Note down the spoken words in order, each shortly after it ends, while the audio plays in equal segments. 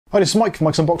Hi, this is Mike from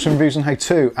Mike's Unboxing Reviews and How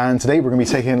To, and today we're going to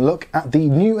be taking a look at the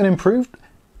new and improved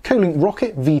Kolink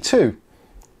Rocket V2.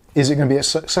 Is it going to be a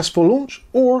successful launch,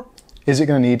 or is it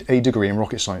going to need a degree in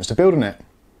rocket science to build in it?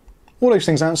 All those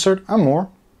things answered and more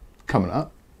coming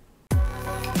up.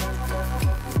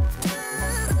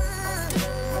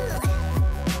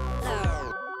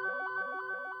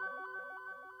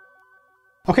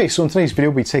 Okay, so in today's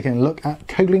video we'll be taking a look at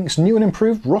Kolink's new and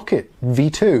improved Rocket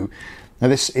V2. Now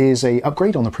this is an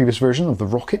upgrade on the previous version of the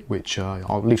Rocket, which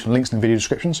I'll leave some links in the video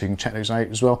description so you can check those out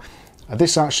as well.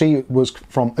 This actually was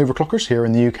from overclockers here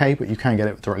in the UK, but you can get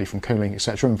it directly from Kolink,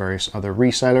 etc. and various other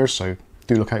resellers, so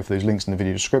do look out for those links in the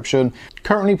video description.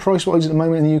 Currently, price-wise at the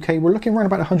moment in the UK, we're looking around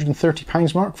about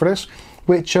 £130 mark for this,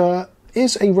 which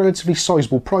is a relatively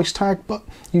sizable price tag, but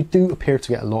you do appear to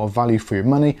get a lot of value for your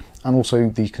money, and also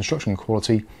the construction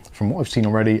quality, from what I've seen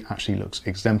already, actually looks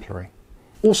exemplary.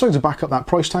 Also, to back up that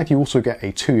price tag, you also get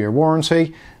a 2-year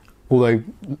warranty, although,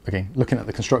 again, looking at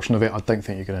the construction of it, I don't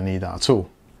think you're going to need that at all.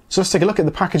 So let's take a look at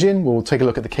the packaging, we'll take a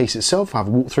look at the case itself, have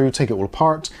a walk through, take it all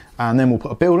apart, and then we'll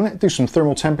put a build on it, do some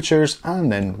thermal temperatures,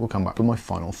 and then we'll come back with my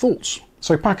final thoughts.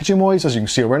 So packaging wise, as you can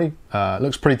see already,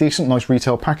 looks pretty decent, nice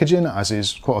retail packaging, as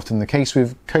is quite often the case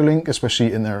with Kolink,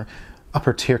 especially in their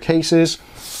upper tier cases.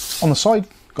 On the side,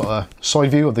 got a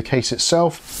side view of the case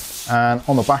itself. And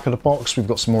on the back of the box, we've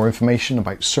got some more information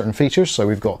about certain features. So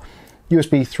we've got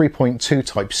USB 3.2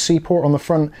 Type-C port on the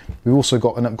front. We've also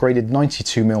got an upgraded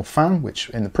 92mm fan,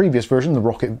 which in the previous version, the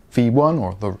Rocket V1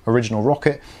 or the original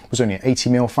Rocket, was only an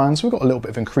 80mm fan. So we've got a little bit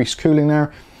of increased cooling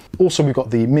there. Also, we've got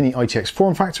the Mini ITX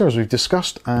form factor, as we've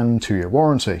discussed, and 2-year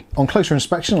warranty. On closer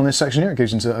inspection on this section here, it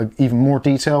goes into even more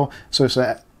detail. So it's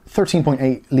a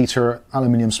 13.8 litre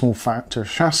aluminium small factor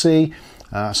chassis.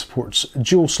 Supports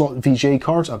dual slot VGA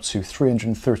cards up to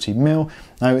 330mm.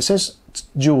 Now it says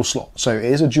dual slot, so it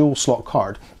is a dual slot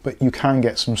card, but you can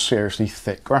get some seriously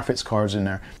thick graphics cards in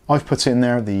there. I've put in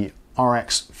there the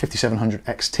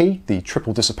RX5700XT, the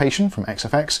triple dissipation from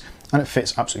XFX, and it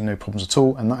fits absolutely no problems at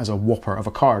all, and that is a whopper of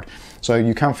a card. So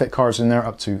you can fit cards in there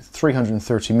up to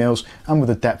 330mm and with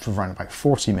a depth of around about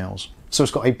 40mm. So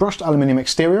it's got a brushed aluminium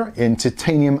exterior in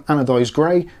titanium anodized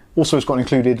grey. Also, it's got an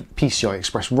included PCI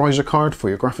Express riser card for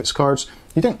your graphics cards.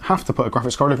 You don't have to put a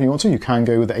graphics card if you want to. You can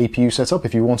go with the APU setup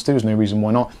if you want to. There's no reason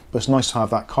why not. But it's nice to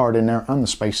have that card in there and the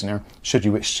space in there should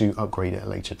you wish to upgrade it at a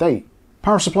later date.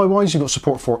 Power supply wise, you've got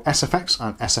support for SFX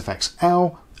and SFX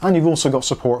L. And you've also got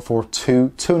support for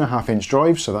two 2.5-inch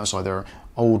drives. So that's either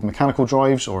old mechanical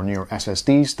drives or newer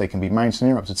SSDs. They can be mounted in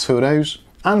here, up to 2 of those.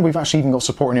 And we've actually even got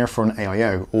support in here for an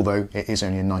AIO, although it is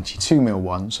only a 92mm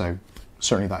one. So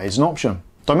certainly that is an option.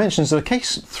 Dimensions of the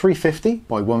case, 350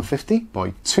 by 150 by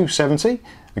 270.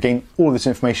 Again, all of this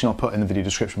information I'll put in the video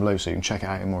description below so you can check it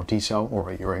out in more detail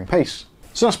or at your own pace.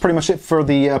 So that's pretty much it for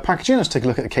the packaging. Let's take a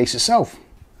look at the case itself.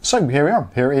 So here we are.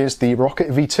 Here is the Rocket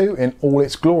V2 in all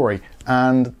its glory.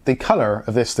 And the colour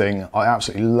of this thing, I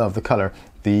absolutely love the colour.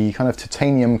 The kind of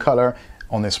titanium colour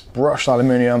on this brushed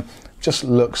aluminium just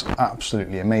looks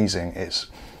absolutely amazing. It's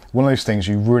one of those things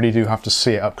you really do have to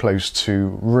see it up close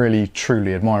to really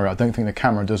truly admire it. I don't think the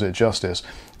camera does it justice.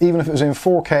 Even if it was in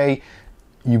 4K,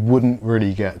 you wouldn't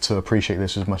really get to appreciate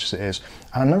this as much as it is.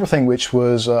 And another thing which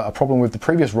was a problem with the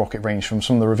previous Rocket range from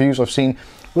some of the reviews I've seen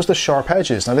was the sharp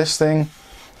edges. Now this thing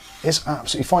is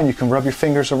absolutely fine. You can rub your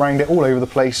fingers around it all over the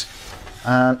place,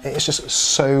 and it's just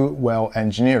so well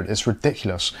engineered. It's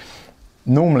ridiculous.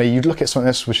 Normally you'd look at something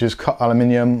like this, which is cut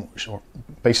aluminium, or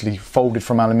basically folded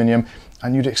from aluminium,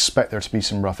 and you'd expect there to be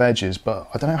some rough edges, but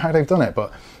I don't know how they've done it,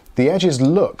 but the edges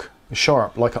look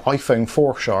sharp, like an iPhone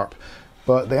 4 sharp,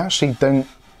 but they actually don't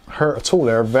hurt at all.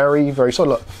 They're very, very solid.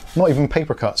 Look, not even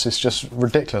paper cuts. It's just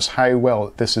ridiculous how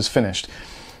well this is finished.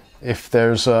 If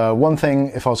there's one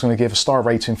thing, if I was going to give a star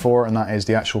rating for, and that is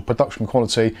the actual production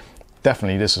quality,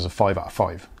 definitely this is a 5 out of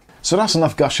 5. So that's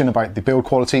enough gushing about the build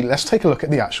quality. Let's take a look at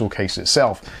the actual case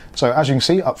itself. So as you can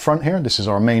see up front here, this is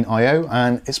our main I/O,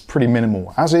 and it's pretty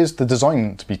minimal, as is the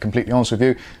design, to be completely honest with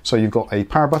you. So you've got a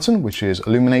power button, which is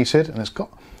illuminated, and it's got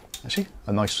actually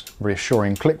a nice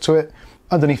reassuring click to it.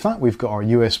 Underneath that, we've got our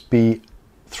USB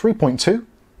 3.2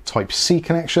 Type-C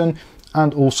connection,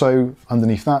 and also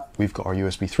underneath that, we've got our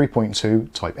USB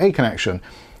 3.2 Type-A connection,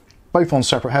 both on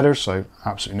separate headers, so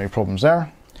absolutely no problems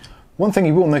there. One thing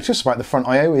you will notice about the front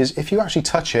I/O is if you actually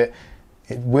touch it,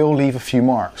 it will leave a few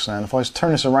marks. And if I just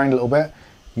turn this around a little bit,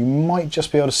 you might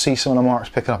just be able to see some of the marks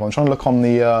picking up. I'm trying to look on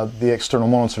the external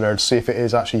monitor there to see if it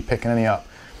is actually picking any up.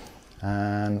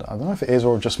 And I don't know if it is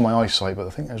or just my eyesight, but I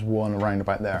think there's one around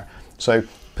about there. So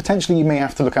potentially you may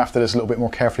have to look after this a little bit more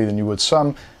carefully than you would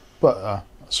some, but I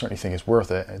certainly think it's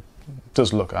worth it. It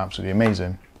does look absolutely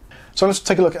amazing. So let's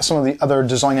take a look at some of the other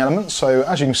design elements. So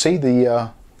as you can see,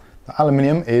 the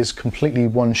aluminium is completely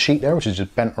one sheet there, which is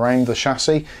just bent around the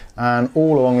chassis, and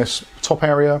all along this top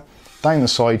area, down the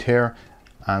side here,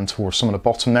 and towards some of the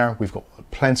bottom there, we've got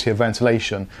plenty of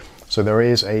ventilation. So there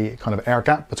is a kind of air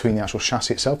gap between the actual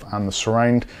chassis itself and the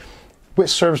surround, which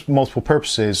serves multiple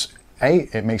purposes.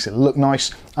 It makes it look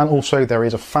nice, and also there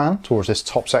is a fan towards this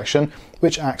top section,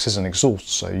 which acts as an exhaust.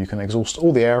 So you can exhaust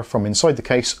all the air from inside the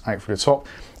case out through the top.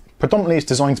 Predominantly it's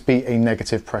designed to be a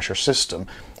negative pressure system.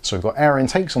 So we've got air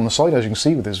intakes on the side, as you can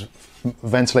see, with this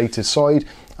ventilated side,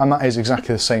 and that is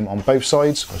exactly the same on both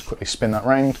sides. I'll just quickly spin that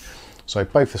round. So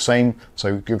both the same.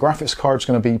 So your graphics card's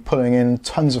going to be pulling in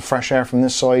tons of fresh air from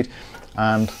this side,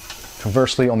 and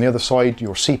conversely on the other side,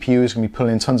 your CPU is going to be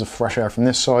pulling in tons of fresh air from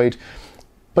this side,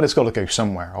 but it's got to go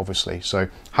somewhere, obviously. So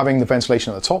having the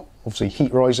ventilation at the top, obviously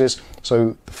heat rises,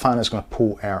 so the fan is going to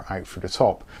pull air out through the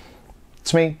top.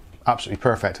 To me, absolutely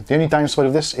perfect. The only downside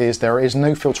of this is there is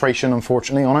no filtration,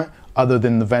 unfortunately, on it, other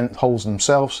than the vent holes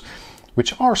themselves,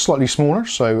 which are slightly smaller,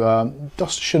 so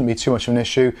dust shouldn't be too much of an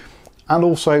issue. And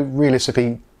also,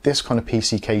 realistically, this kind of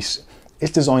PC case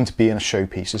is designed to be in a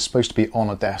showpiece. It's supposed to be on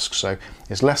a desk, so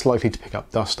it's less likely to pick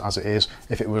up dust as it is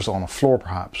if it was on a floor,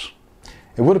 perhaps.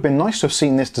 It would have been nice to have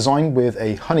seen this design with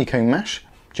a honeycomb mesh,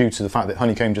 due to the fact that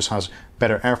honeycomb just has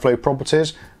better airflow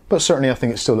properties, but certainly I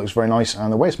think it still looks very nice,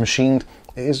 and the way it's machined,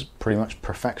 it is pretty much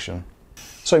perfection.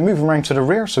 So moving around to the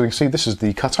rear, so you can see this is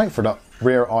the cutout for that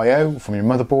rear I/O from your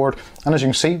motherboard, and as you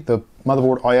can see, the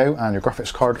motherboard I/O and your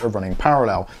graphics card are running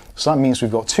parallel. So that means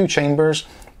we've got two chambers,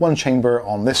 one chamber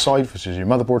on this side, which is your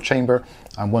motherboard chamber,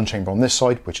 and one chamber on this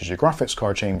side, which is your graphics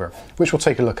card chamber, which we'll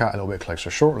take a look at a little bit closer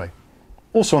shortly.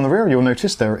 Also on the rear, you'll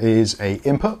notice there is a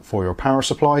input for your power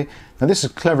supply. Now this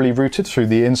is cleverly routed through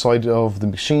the inside of the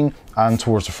machine and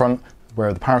towards the front,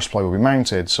 where the power supply will be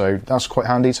mounted, so that's quite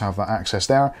handy to have that access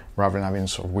there rather than having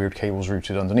sort of weird cables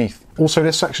routed underneath. Also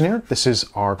this section here, this is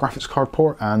our graphics card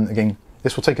port, and again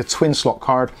this will take a twin slot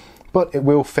card, but it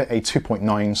will fit a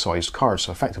 2.9 sized card,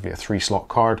 so effectively a 3-slot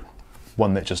card,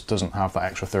 one that just doesn't have that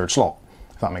extra third slot,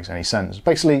 if that makes any sense.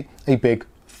 Basically a big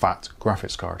fat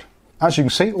graphics card. As you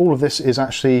can see, all of this is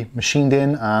actually machined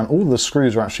in, and all of the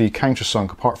screws are actually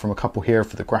countersunk, apart from a couple here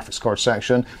for the graphics card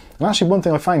section. And actually one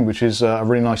thing I found, which is a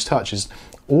really nice touch, is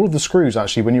all of the screws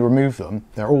actually, when you remove them,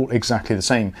 they're all exactly the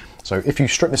same. So if you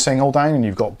strip this thing all down and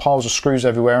you've got piles of screws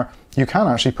everywhere, you can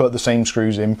actually put the same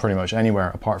screws in pretty much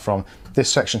anywhere, apart from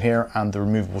this section here and the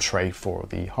removable tray for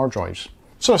the hard drives.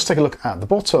 So let's take a look at the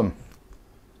bottom.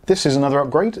 This is another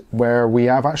upgrade where we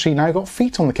have actually now got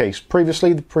feet on the case.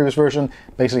 Previously, the previous version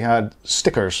basically had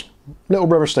stickers, little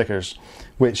rubber stickers,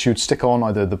 which you'd stick on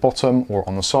either the bottom or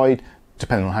on the side,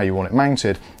 depending on how you want it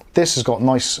mounted. This has got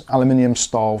nice aluminium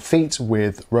style feet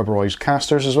with rubberized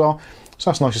casters as well.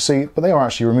 So that's nice to see, but they are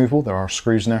actually removable. There are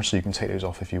screws in there, so you can take those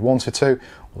off if you wanted to,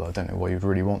 although I don't know why you'd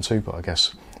really want to, but I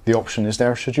guess the option is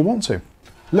there should you want to.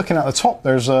 Looking at the top,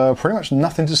 there's pretty much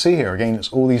nothing to see here. Again,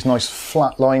 it's all these nice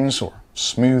flat lines or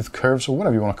smooth curves or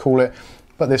whatever you want to call it,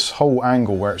 but this whole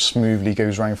angle where it smoothly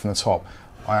goes around from the top,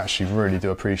 I actually really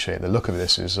do appreciate. The look of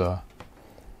this is I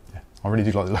really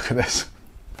do like the look of this.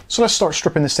 So let's start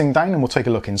stripping this thing down and we'll take a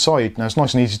look inside. Now it's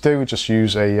nice and easy to do. Just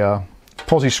use a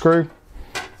posi screw,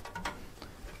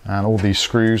 and all these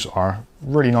screws are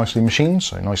really nicely machined,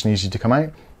 so nice and easy to come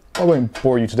out. I won't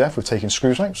bore you to death with taking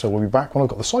screws out, so we'll be back when I've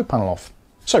got the side panel off.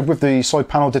 So with the side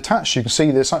panel detached, you can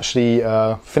see this actually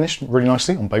finished really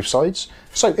nicely on both sides.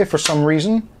 So if for some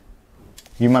reason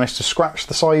you managed to scratch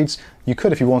the sides, you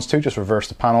could, if you wanted to, just reverse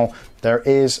the panel. There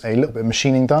is a little bit of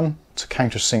machining done to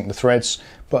countersink the threads,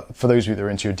 but for those of you that are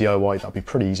into your DIY, that'd be a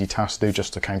pretty easy task to do,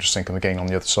 just to countersink them again on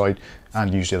the other side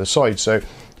and use the other side. So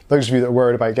those of you that are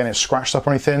worried about getting it scratched up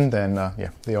or anything, then yeah,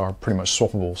 they are pretty much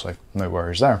swappable, so no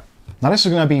worries there. Now this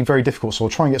is going to be very difficult, so I'll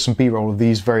try and get some B-roll of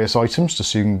these various items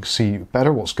just so you can see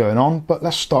better what's going on, but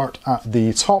let's start at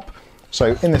the top.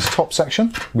 So in this top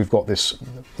section, we've got this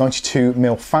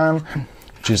 92mm fan,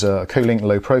 which is a Kolink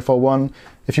low profile one.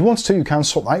 If you wanted to, you can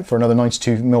swap that out for another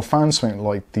 92mm fan, something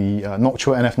like the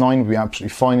Noctua NF9 would be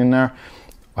absolutely fine in there.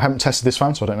 I haven't tested this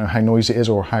fan, so I don't know how noisy it is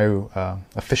or how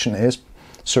efficient it is.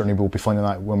 Certainly we'll be finding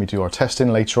out when we do our testing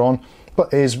later on,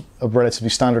 but it is a relatively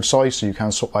standard size, so you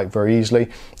can swap out very easily.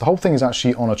 The whole thing is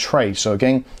actually on a tray, so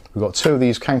again, we've got two of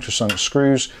these countersunk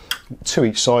screws, to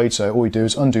each side, so all you do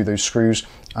is undo those screws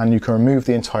and you can remove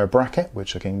the entire bracket,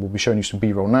 which again, we'll be showing you some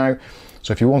B-roll now.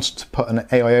 So if you wanted to put an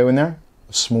AIO in there,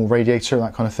 a small radiator,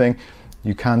 that kind of thing,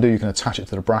 you can do. You can attach it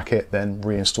to the bracket, then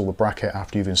reinstall the bracket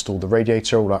after you've installed the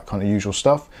radiator, all that kind of usual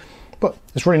stuff. But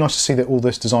it's really nice to see that all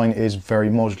this design is very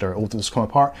modular. It all does come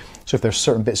apart. So if there's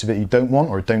certain bits of it you don't want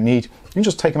or don't need, you can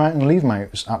just take them out and leave them out.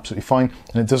 It's absolutely fine,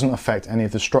 and it doesn't affect any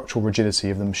of the structural rigidity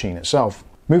of the machine itself.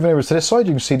 Moving over to this side,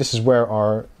 you can see this is where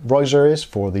our riser is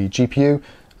for the GPU,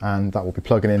 and that will be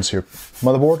plugging into your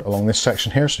motherboard along this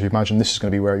section here. So you imagine this is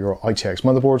going to be where your ITX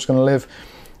motherboard is going to live.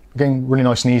 Again, really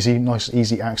nice and easy,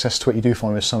 easy access to it. You do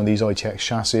find with some of these ITX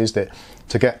chassis that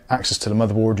to get access to the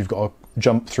motherboard, you've got to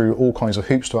jump through all kinds of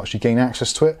hoops to actually gain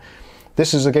access to it.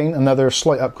 This is again another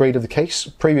slight upgrade of the case.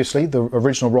 Previously, the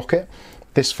original Rocket,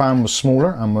 this fan was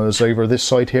smaller and was over this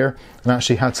side here, and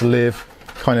actually had to live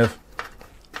kind of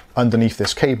underneath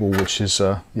this cable, which is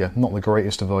yeah, not the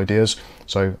greatest of ideas.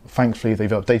 So thankfully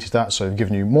they've updated that, so they've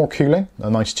given you more cooling, a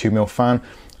 92mm fan,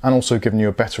 and also given you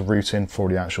a better routing for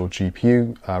the actual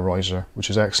GPU riser, which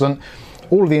is excellent.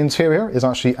 All of the interior is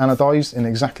actually anodized in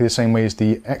exactly the same way as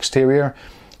the exterior.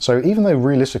 So even though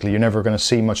realistically you're never going to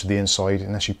see much of the inside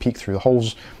unless you peek through the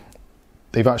holes,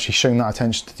 they've actually shown that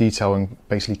attention to detail and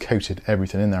basically coated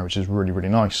everything in there, which is really, really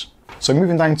nice. So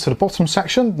moving down to the bottom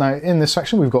section, now in this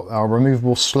section we've got our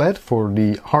removable sled for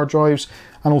the hard drives,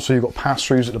 and also you've got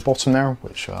pass-throughs at the bottom there,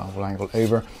 which we'll angle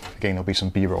over. Again, there'll be some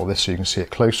B-roll of this so you can see it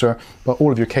closer, but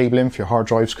all of your cabling for your hard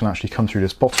drives can actually come through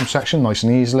this bottom section nice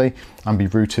and easily and be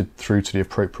routed through to the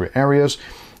appropriate areas.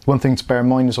 One thing to bear in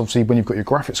mind is obviously when you've got your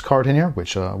graphics card in here,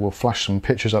 which we'll flash some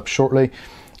pictures up shortly,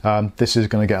 this is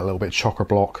going to get a little bit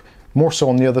chock-a-block. More so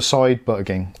on the other side, but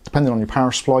again, depending on your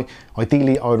power supply,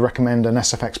 ideally I would recommend an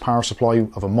SFX power supply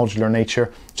of a modular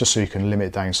nature, just so you can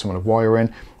limit down some of the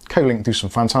wiring. Kolink do some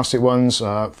fantastic ones,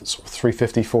 sort of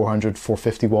 350, 400,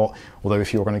 450 watt, although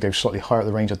if you're going to go slightly higher at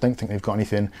the range, I don't think they've got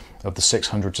anything of the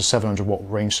 600 to 700 watt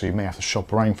range, so you may have to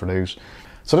shop around for those.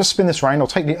 So let's spin this around. I'll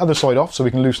take the other side off so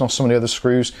we can loosen off some of the other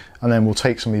screws, and then we'll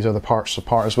take some of these other parts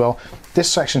apart as well. This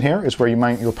section here is where you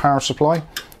mount your power supply,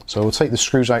 so we'll take the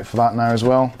screws out for that now as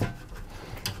well.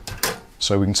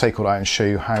 So we can take all that and show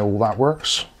you how all that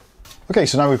works. Okay,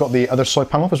 so now we've got the other side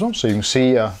panel up as well, so you can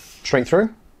see straight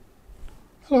through.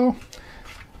 Hello.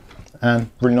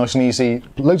 And really nice and easy.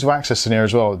 Loads of access in here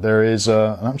as well. There is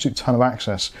an absolute ton of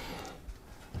access.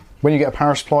 When you get a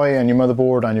power supply and your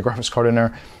motherboard and your graphics card in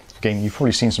there, again, you've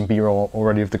probably seen some B-roll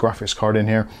already of the graphics card in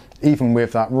here. Even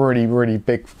with that really, really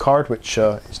big card, which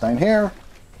is down here.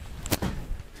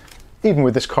 Even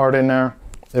with this card in there,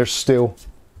 there's still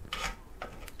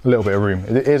a little bit of room.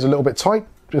 It is a little bit tight,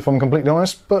 if I'm completely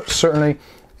honest, but certainly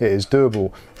it is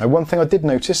doable. Now, one thing I did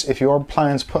notice, if you are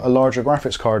planning to put a larger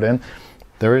graphics card in,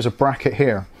 there is a bracket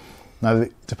here. Now,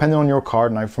 depending on your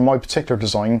card, now for my particular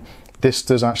design, this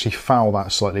does actually foul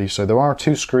that slightly. So there are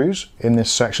two screws in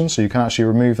this section, so you can actually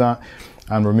remove that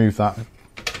and remove that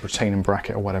retaining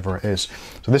bracket or whatever it is.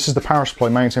 So this is the power supply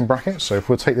mounting bracket. So if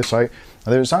we'll take this out,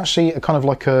 there's actually a kind of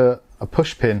like a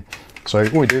push pin. So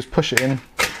all we do is push it in,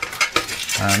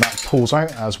 and that pulls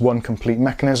out as one complete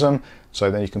mechanism. So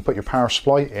then you can put your power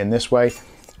supply in this way,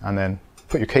 and then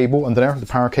put your cable under there, the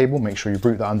power cable, make sure you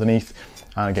route that underneath.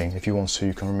 And again, if you want to,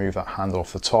 you can remove that handle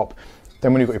off the top.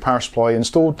 Then when you've got your power supply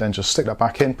installed, then just stick that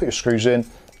back in, put your screws in,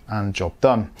 and job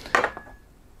done.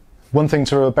 One thing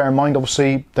to bear in mind,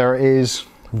 obviously, there is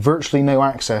virtually no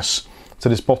access to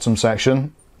this bottom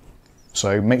section.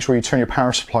 So make sure you turn your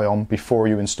power supply on before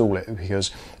you install it,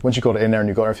 because once you've got it in there and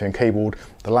you've got everything cabled,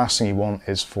 the last thing you want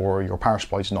is for your power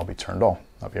supply to not be turned on.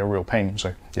 That'd be a real pain.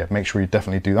 So yeah, make sure you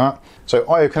definitely do that. So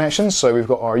I/O connections. So we've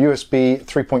got our USB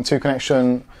 3.2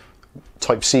 connection,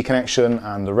 Type C connection,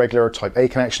 and the regular Type A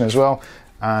connection as well.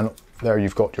 And there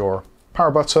you've got your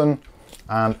power button,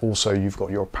 and also you've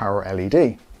got your power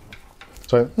LED.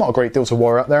 So not a great deal to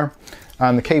wire up there.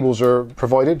 And the cables are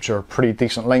provided, which are pretty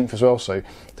decent length as well. So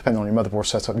depending on your motherboard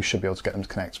setup, you should be able to get them to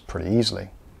connect pretty easily.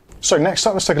 So next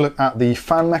up, let's take a look at the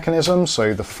fan mechanism.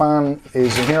 So the fan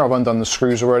is in here. I've undone the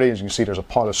screws already. As you can see, there's a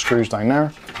pile of screws down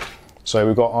there. So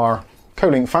we've got our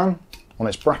Kolink fan on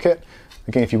its bracket.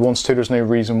 Again, if you want to, there's no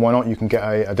reason why not. You can get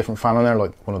a different fan on there,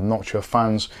 like one of the notcher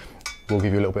fans. Will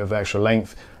give you a little bit of extra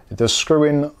length. It does screw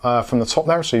in from the top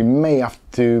there, so you may have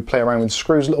to play around with the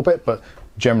screws a little bit, but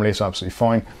generally it's absolutely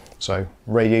fine. So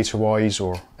radiator-wise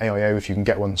or AIO, if you can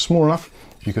get one small enough,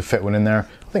 you could fit one in there.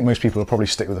 I think most people will probably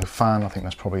stick with a fan. I think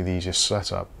that's probably the easiest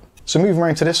setup. So moving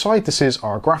around to this side, this is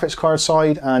our graphics card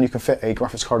side, and you can fit a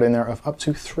graphics card in there of up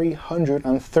to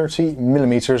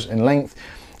 330mm in length.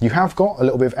 You have got a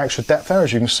little bit of extra depth there,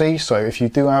 as you can see. So if you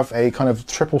do have a kind of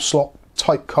triple slot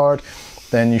type card,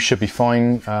 then you should be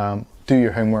fine. Do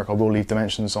your homework. I will leave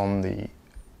dimensions on the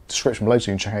description below so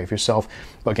you can check out for yourself.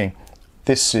 But again,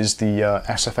 this is the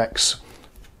SFX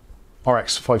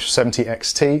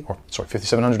RX5700XT, or sorry,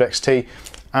 5700XT,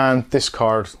 and this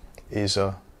card is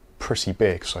pretty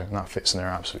big, so that fits in there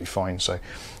absolutely fine. So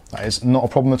that is not a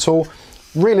problem at all.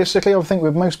 Realistically, I think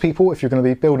with most people, if you're going to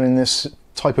be building this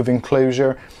type of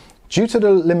enclosure, due to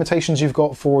the limitations you've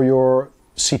got for your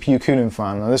CPU cooling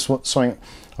fan, now this was something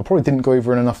I probably didn't go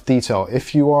over in enough detail.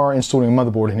 If you are installing a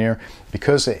motherboard in here,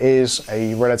 because it is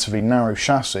a relatively narrow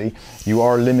chassis, you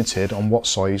are limited on what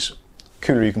size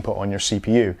cooler you can put on your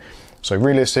CPU. So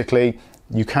realistically,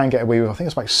 you can get away with, I think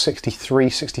it's about 63,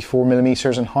 64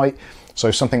 millimeters in height. So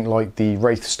something like the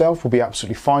Wraith Stealth will be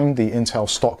absolutely fine. The Intel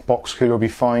stock box cooler will be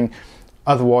fine.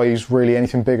 Otherwise, really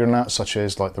anything bigger than that, such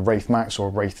as like the Wraith Max or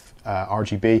Wraith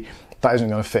RGB, that isn't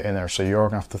going to fit in there. So you're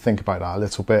going to have to think about that a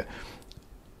little bit.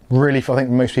 Really, I think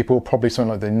most people, probably something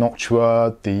like the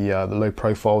Noctua, the low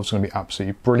profile is going to be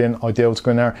absolutely brilliant, ideal to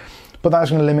go in there. But that's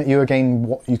going to limit you again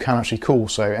what you can actually cool.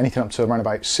 So anything up to around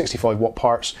about 65 watt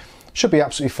parts should be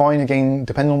absolutely fine. Again,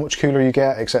 depending on which cooler you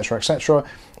get, etc., etc.,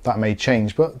 that may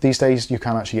change. But these days you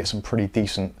can actually get some pretty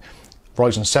decent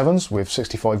Ryzen 7s with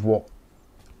 65 watt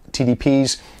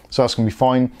TDPs, so that's going to be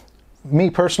fine. Me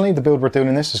personally, the build we're doing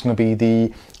in this is going to be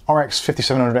the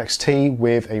RX5700XT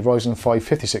with a Ryzen 5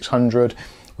 5600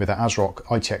 with an Asrock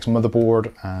ITX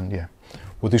motherboard, and yeah,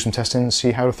 we'll do some testing and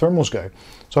see how the thermals go.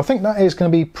 So I think that is going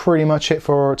to be pretty much it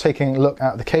for taking a look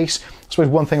at the case. I suppose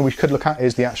one thing we could look at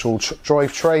is the actual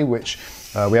drive tray, which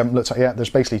we haven't looked at yet. There's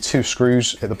basically two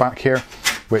screws at the back here,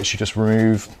 which you just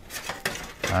remove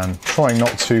and try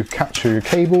not to capture your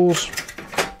cables.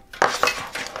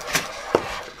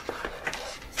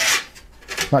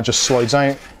 That just slides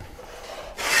out,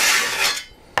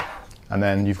 and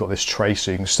then you've got this tray,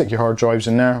 so you can stick your hard drives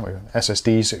in there,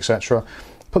 SSDs, etc.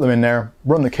 Put them in there,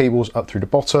 run the cables up through the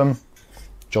bottom,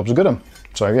 jobs are good 'em.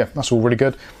 So yeah, that's all really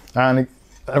good, and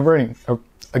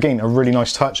again, a really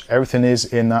nice touch. Everything is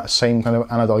in that same kind of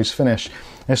anodized finish.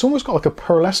 And it's almost got like a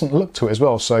pearlescent look to it as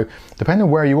well, so depending on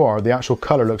where you are, the actual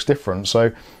colour looks different.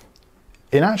 So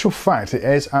in actual fact, it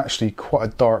is actually quite a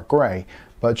dark grey.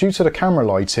 But due to the camera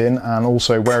lighting and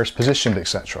also where it's positioned,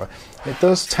 etc., it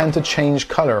does tend to change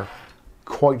colour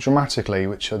quite dramatically,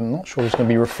 which I'm not sure is going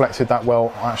to be reflected that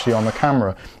well actually on the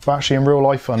camera. But actually in real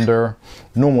life, under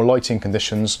normal lighting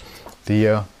conditions,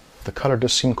 the colour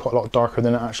does seem quite a lot darker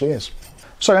than it actually is.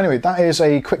 So anyway, that is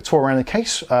a quick tour around the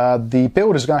case. The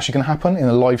build is actually going to happen in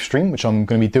a live stream, which I'm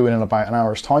going to be doing in about an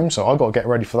hour's time, so I've got to get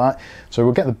ready for that. So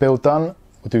we'll get the build done.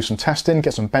 We'll do some testing,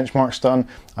 get some benchmarks done,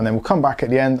 and then we'll come back at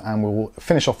the end and we'll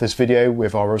finish off this video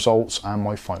with our results and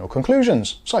my final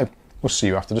conclusions. So we'll see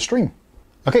you after the stream.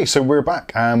 Okay, so we're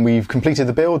back and we've completed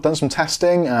the build, done some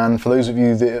testing, and for those of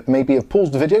you that maybe have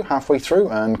paused the video halfway through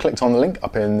and clicked on the link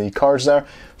up in the cards there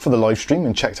for the live stream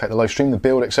and checked out the live stream, the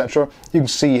build, etc., you can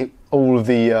see all of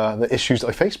the issues that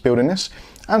I faced building this.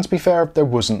 And to be fair, there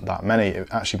wasn't that many. It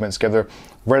actually went together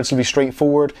relatively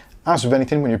straightforward. As with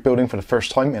anything, when you're building for the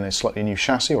first time in a slightly new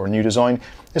chassis or a new design,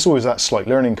 it's always that slight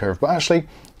learning curve, but actually it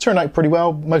turned out pretty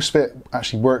well. Most of it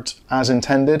actually worked as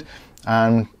intended,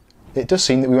 and it does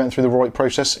seem that we went through the right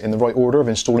process in the right order of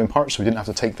installing parts, so we didn't have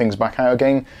to take things back out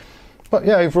again. But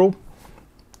yeah, overall,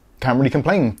 can't really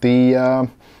complain. The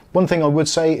one thing I would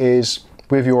say is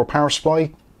with your power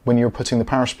supply, when you're putting the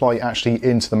power supply actually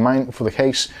into the mount for the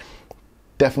case,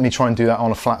 definitely try and do that on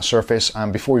a flat surface,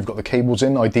 and before you've got the cables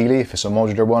in, ideally, if it's a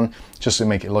modular one, just to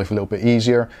make it life a little bit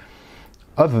easier.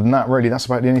 Other than that, really, that's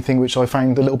about the only thing which I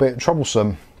found a little bit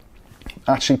troublesome.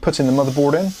 Actually, putting the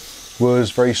motherboard in was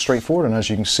very straightforward, and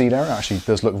as you can see there, it actually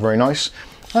does look very nice,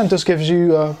 and just gives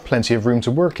you plenty of room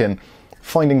to work in.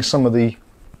 Finding some of the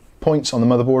points on the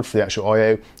motherboard for the actual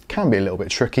I/O can be a little bit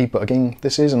tricky, but again,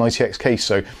 this is an ITX case,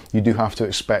 so you do have to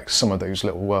expect some of those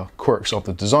little quirks of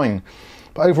the design.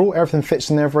 But overall, everything fits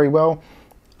in there very well.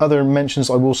 Other mentions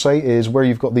I will say is where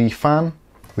you've got the fan,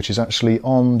 which is actually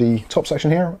on the top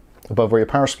section here, above where your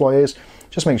power supply is.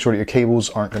 Just make sure that your cables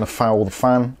aren't going to foul the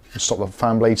fan and stop the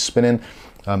fan blades spinning.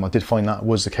 I did find that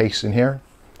was the case in here.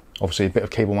 Obviously, a bit of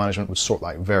cable management would sort that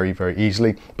out very, very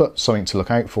easily, but something to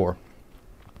look out for.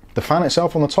 The fan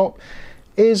itself on the top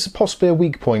is possibly a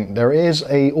weak point. There is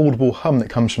a audible hum that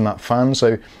comes from that fan,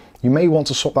 so you may want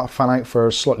to swap that fan out for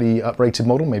a slightly uprated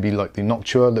model, maybe like the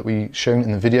Noctua that we shown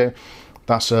in the video.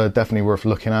 That's definitely worth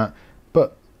looking at.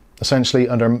 But essentially,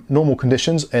 under normal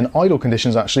conditions, in idle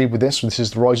conditions actually, with this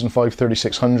is the Ryzen 5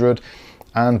 3600,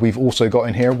 and we've also got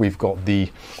in here, we've got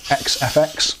the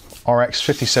XFX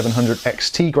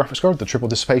RX5700XT graphics card, the triple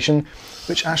dissipation,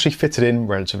 which actually fitted in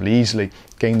relatively easily.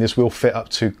 Again, this will fit up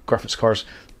to graphics cards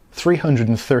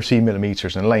 330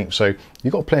 millimeters in length, so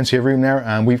you've got plenty of room there,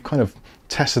 and we've kind of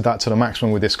tested that to the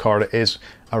maximum with this card. It is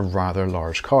a rather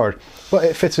large card, but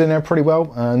it fitted in there pretty well,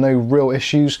 no real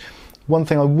issues. One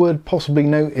thing I would possibly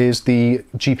note is the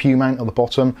GPU mount on the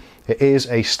bottom. It is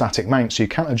a static mount, so you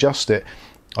can't adjust it.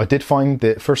 I did find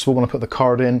that, first of all, when I put the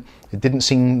card in, it didn't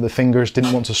seem, the fingers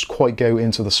didn't want to quite go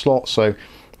into the slot, so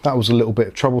that was a little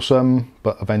bit troublesome,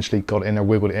 but eventually got it in there,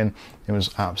 wiggled it in. It was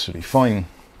absolutely fine.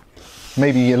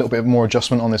 Maybe a little bit more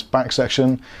adjustment on this back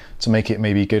section to make it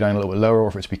maybe go down a little bit lower,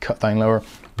 or for it to be cut down lower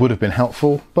would have been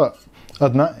helpful, but other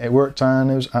than that, it worked and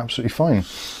it was absolutely fine.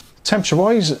 Temperature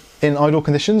wise, in idle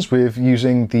conditions with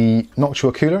using the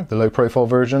Noctua cooler, the low profile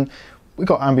version, we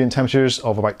got ambient temperatures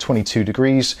of about 22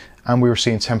 degrees, and we were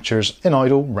seeing temperatures in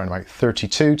idle around about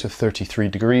 32 to 33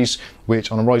 degrees,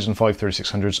 which on a Ryzen 5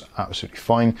 3600 is absolutely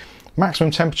fine.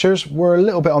 Maximum temperatures were a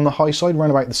little bit on the high side,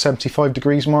 around about the 75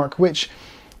 degrees mark, which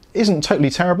isn't totally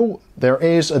terrible. There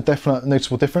is a definite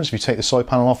noticeable difference. If you take the side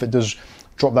panel off, it does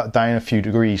drop that down a few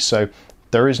degrees, so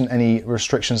there isn't any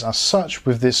restrictions as such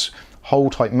with this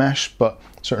hole type mesh, but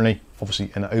certainly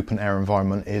obviously in an open air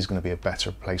environment is going to be a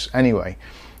better place anyway.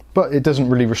 But it doesn't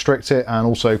really restrict it, and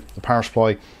also the power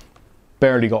supply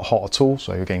barely got hot at all,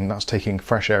 so again that's taking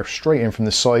fresh air straight in from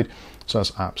this side, so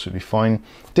that's absolutely fine.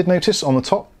 Did notice on the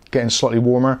top getting slightly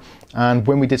warmer, and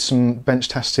when we did some bench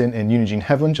testing in Unigine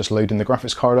Heaven, just loading the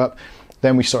graphics card up,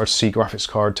 then we started to see graphics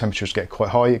card temperatures get quite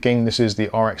high. Again, this is the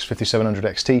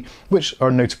RX5700XT, which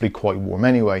are notably quite warm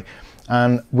anyway.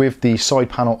 And with the side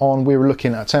panel on, we were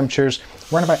looking at temperatures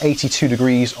around about 82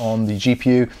 degrees on the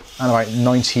GPU and about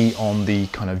 90 on the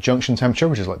kind of junction temperature,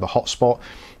 which is like the hot spot.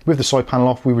 With the side panel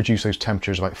off, we reduced those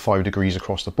temperatures about 5 degrees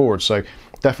across the board. So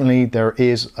definitely there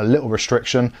is a little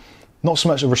restriction. Not so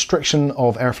much a restriction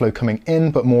of airflow coming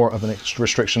in, but more of a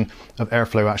restriction of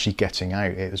airflow actually getting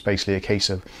out. It was basically a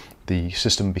case of the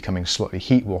system becoming slightly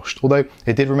heat washed. Although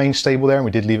it did remain stable there, and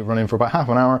we did leave it running for about half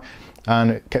an hour,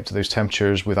 and it kept to those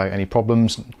temperatures without any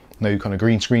problems. No kind of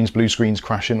green screens, blue screens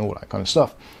crashing, all that kind of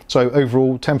stuff. So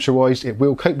overall, temperature wise, it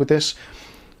will cope with this.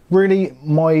 Really,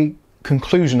 my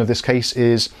conclusion of this case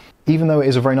is, even though it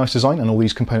is a very nice design and all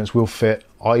these components will fit,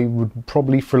 I would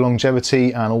probably, for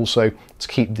longevity and also to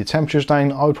keep the temperatures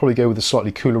down, I would probably go with a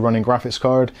slightly cooler running graphics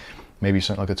card, maybe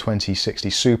something like a 2060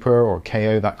 Super or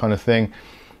KO, that kind of thing.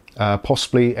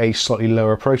 Possibly a slightly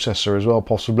lower processor as well,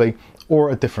 possibly,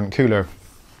 or a different cooler.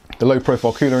 The low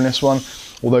profile cooler in this one,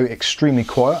 although extremely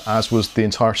quiet, as was the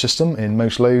entire system in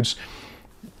most loads,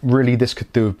 really this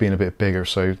could do with being a bit bigger,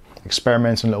 so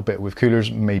experimenting a little bit with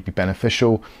coolers may be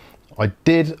beneficial. I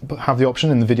did have the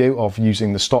option in the video of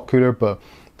using the stock cooler, but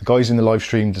the guys in the live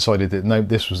stream decided that no,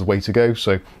 this was the way to go,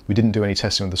 so we didn't do any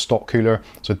testing with the stock cooler.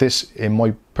 So this, in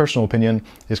my personal opinion,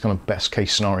 is kind of best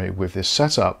case scenario with this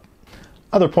setup.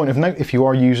 Other point of note, if you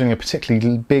are using a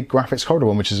particularly big graphics card,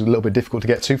 one which is a little bit difficult to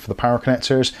get to for the power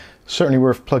connectors, certainly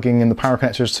worth plugging in the power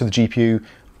connectors to the GPU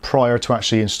prior to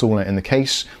actually installing it in the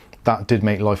case. That did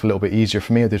make life a little bit easier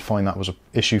for me. I did find that was an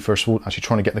issue, first of all, actually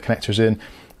trying to get the connectors in.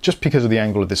 Just because of the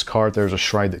angle of this card, there's a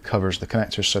shroud that covers the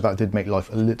connectors, so that did make life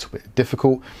a little bit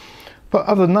difficult. But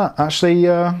other than that, actually,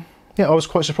 yeah, I was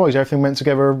quite surprised. Everything went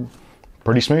together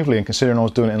pretty smoothly, and considering I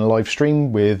was doing it in a live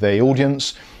stream with an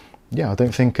audience, yeah, I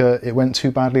don't think it went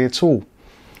too badly at all.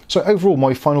 So overall,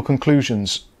 my final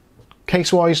conclusions.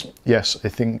 Case-wise, yes, I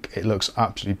think it looks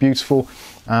absolutely beautiful.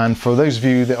 And for those of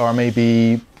you that are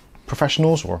maybe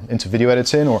professionals or into video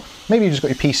editing, or maybe you've just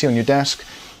got your PC on your desk,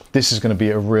 this is going to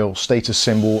be a real status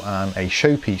symbol and a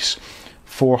showpiece.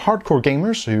 For hardcore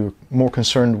gamers who are more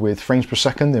concerned with frames per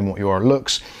second than what you are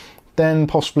looks, then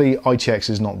possibly ITX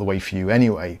is not the way for you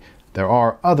anyway. There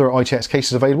are other ITX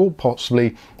cases available,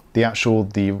 possibly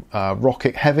the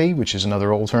Rocket Heavy, which is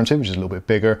another alternative, which is a little bit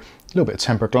bigger, a little bit of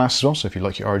tempered glass as well, so if you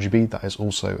like your RGB, that is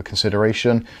also a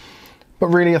consideration. But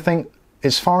really, I think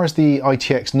as far as the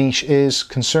ITX niche is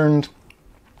concerned,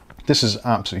 this is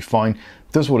absolutely fine.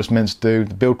 It does what it's meant to do.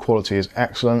 The build quality is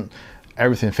excellent.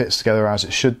 Everything fits together as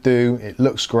it should do. It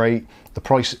looks great. The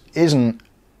price isn't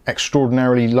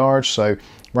extraordinarily large, so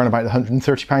around about the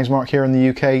 £130 mark here in the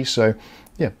UK. So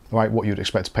yeah, about what you'd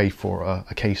expect to pay for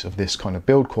a case of this kind of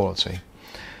build quality.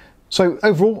 So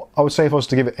overall, I would say if I was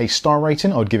to give it a star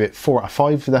rating, I would give it 4 out of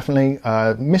 5, definitely.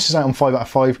 Misses out on 5 out of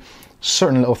 5.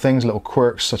 Certain little things, little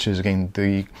quirks, such as again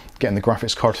getting the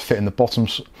graphics card to fit in the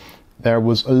bottoms there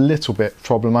was a little bit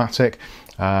problematic,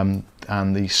 and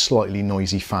the slightly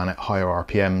noisy fan at higher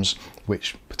RPMs,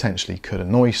 which potentially could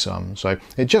annoy some. So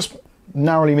it just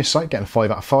narrowly missed out, getting a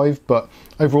 5 out of 5, but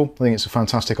overall I think it's a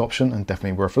fantastic option and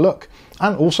definitely worth a look.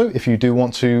 And also, if you do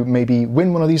want to maybe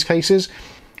win one of these cases,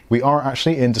 we are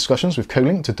actually in discussions with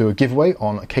Kolink to do a giveaway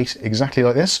on a case exactly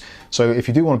like this. So if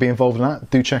you do want to be involved in that,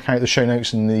 do check out the show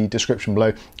notes in the description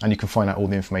below, and you can find out all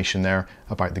the information there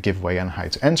about the giveaway and how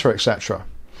to enter, etc.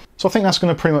 So I think that's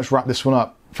going to pretty much wrap this one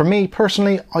up. For me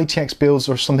personally, ITX builds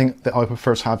are something that I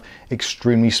prefer to have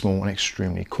extremely small and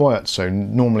extremely quiet, so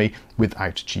normally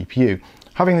without a GPU.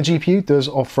 Having the GPU does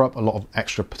offer up a lot of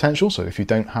extra potential, so if you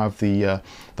don't have the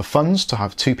funds to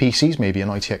have two PCs, maybe an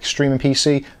ITX streaming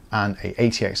PC and a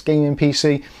ATX gaming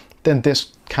PC, then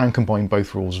this can combine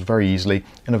both rules very easily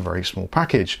in a very small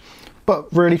package.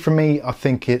 But really for me, I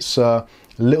think it's a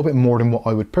little bit more than what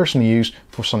I would personally use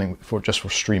for something just for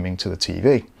streaming to the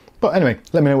TV. But anyway,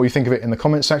 let me know what you think of it in the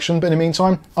comments section. But in the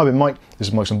meantime, I've been Mike, this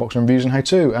is Mike's Unboxing Reviews and How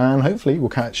To, and hopefully we'll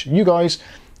catch you guys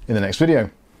in the next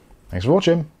video. Thanks for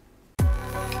watching.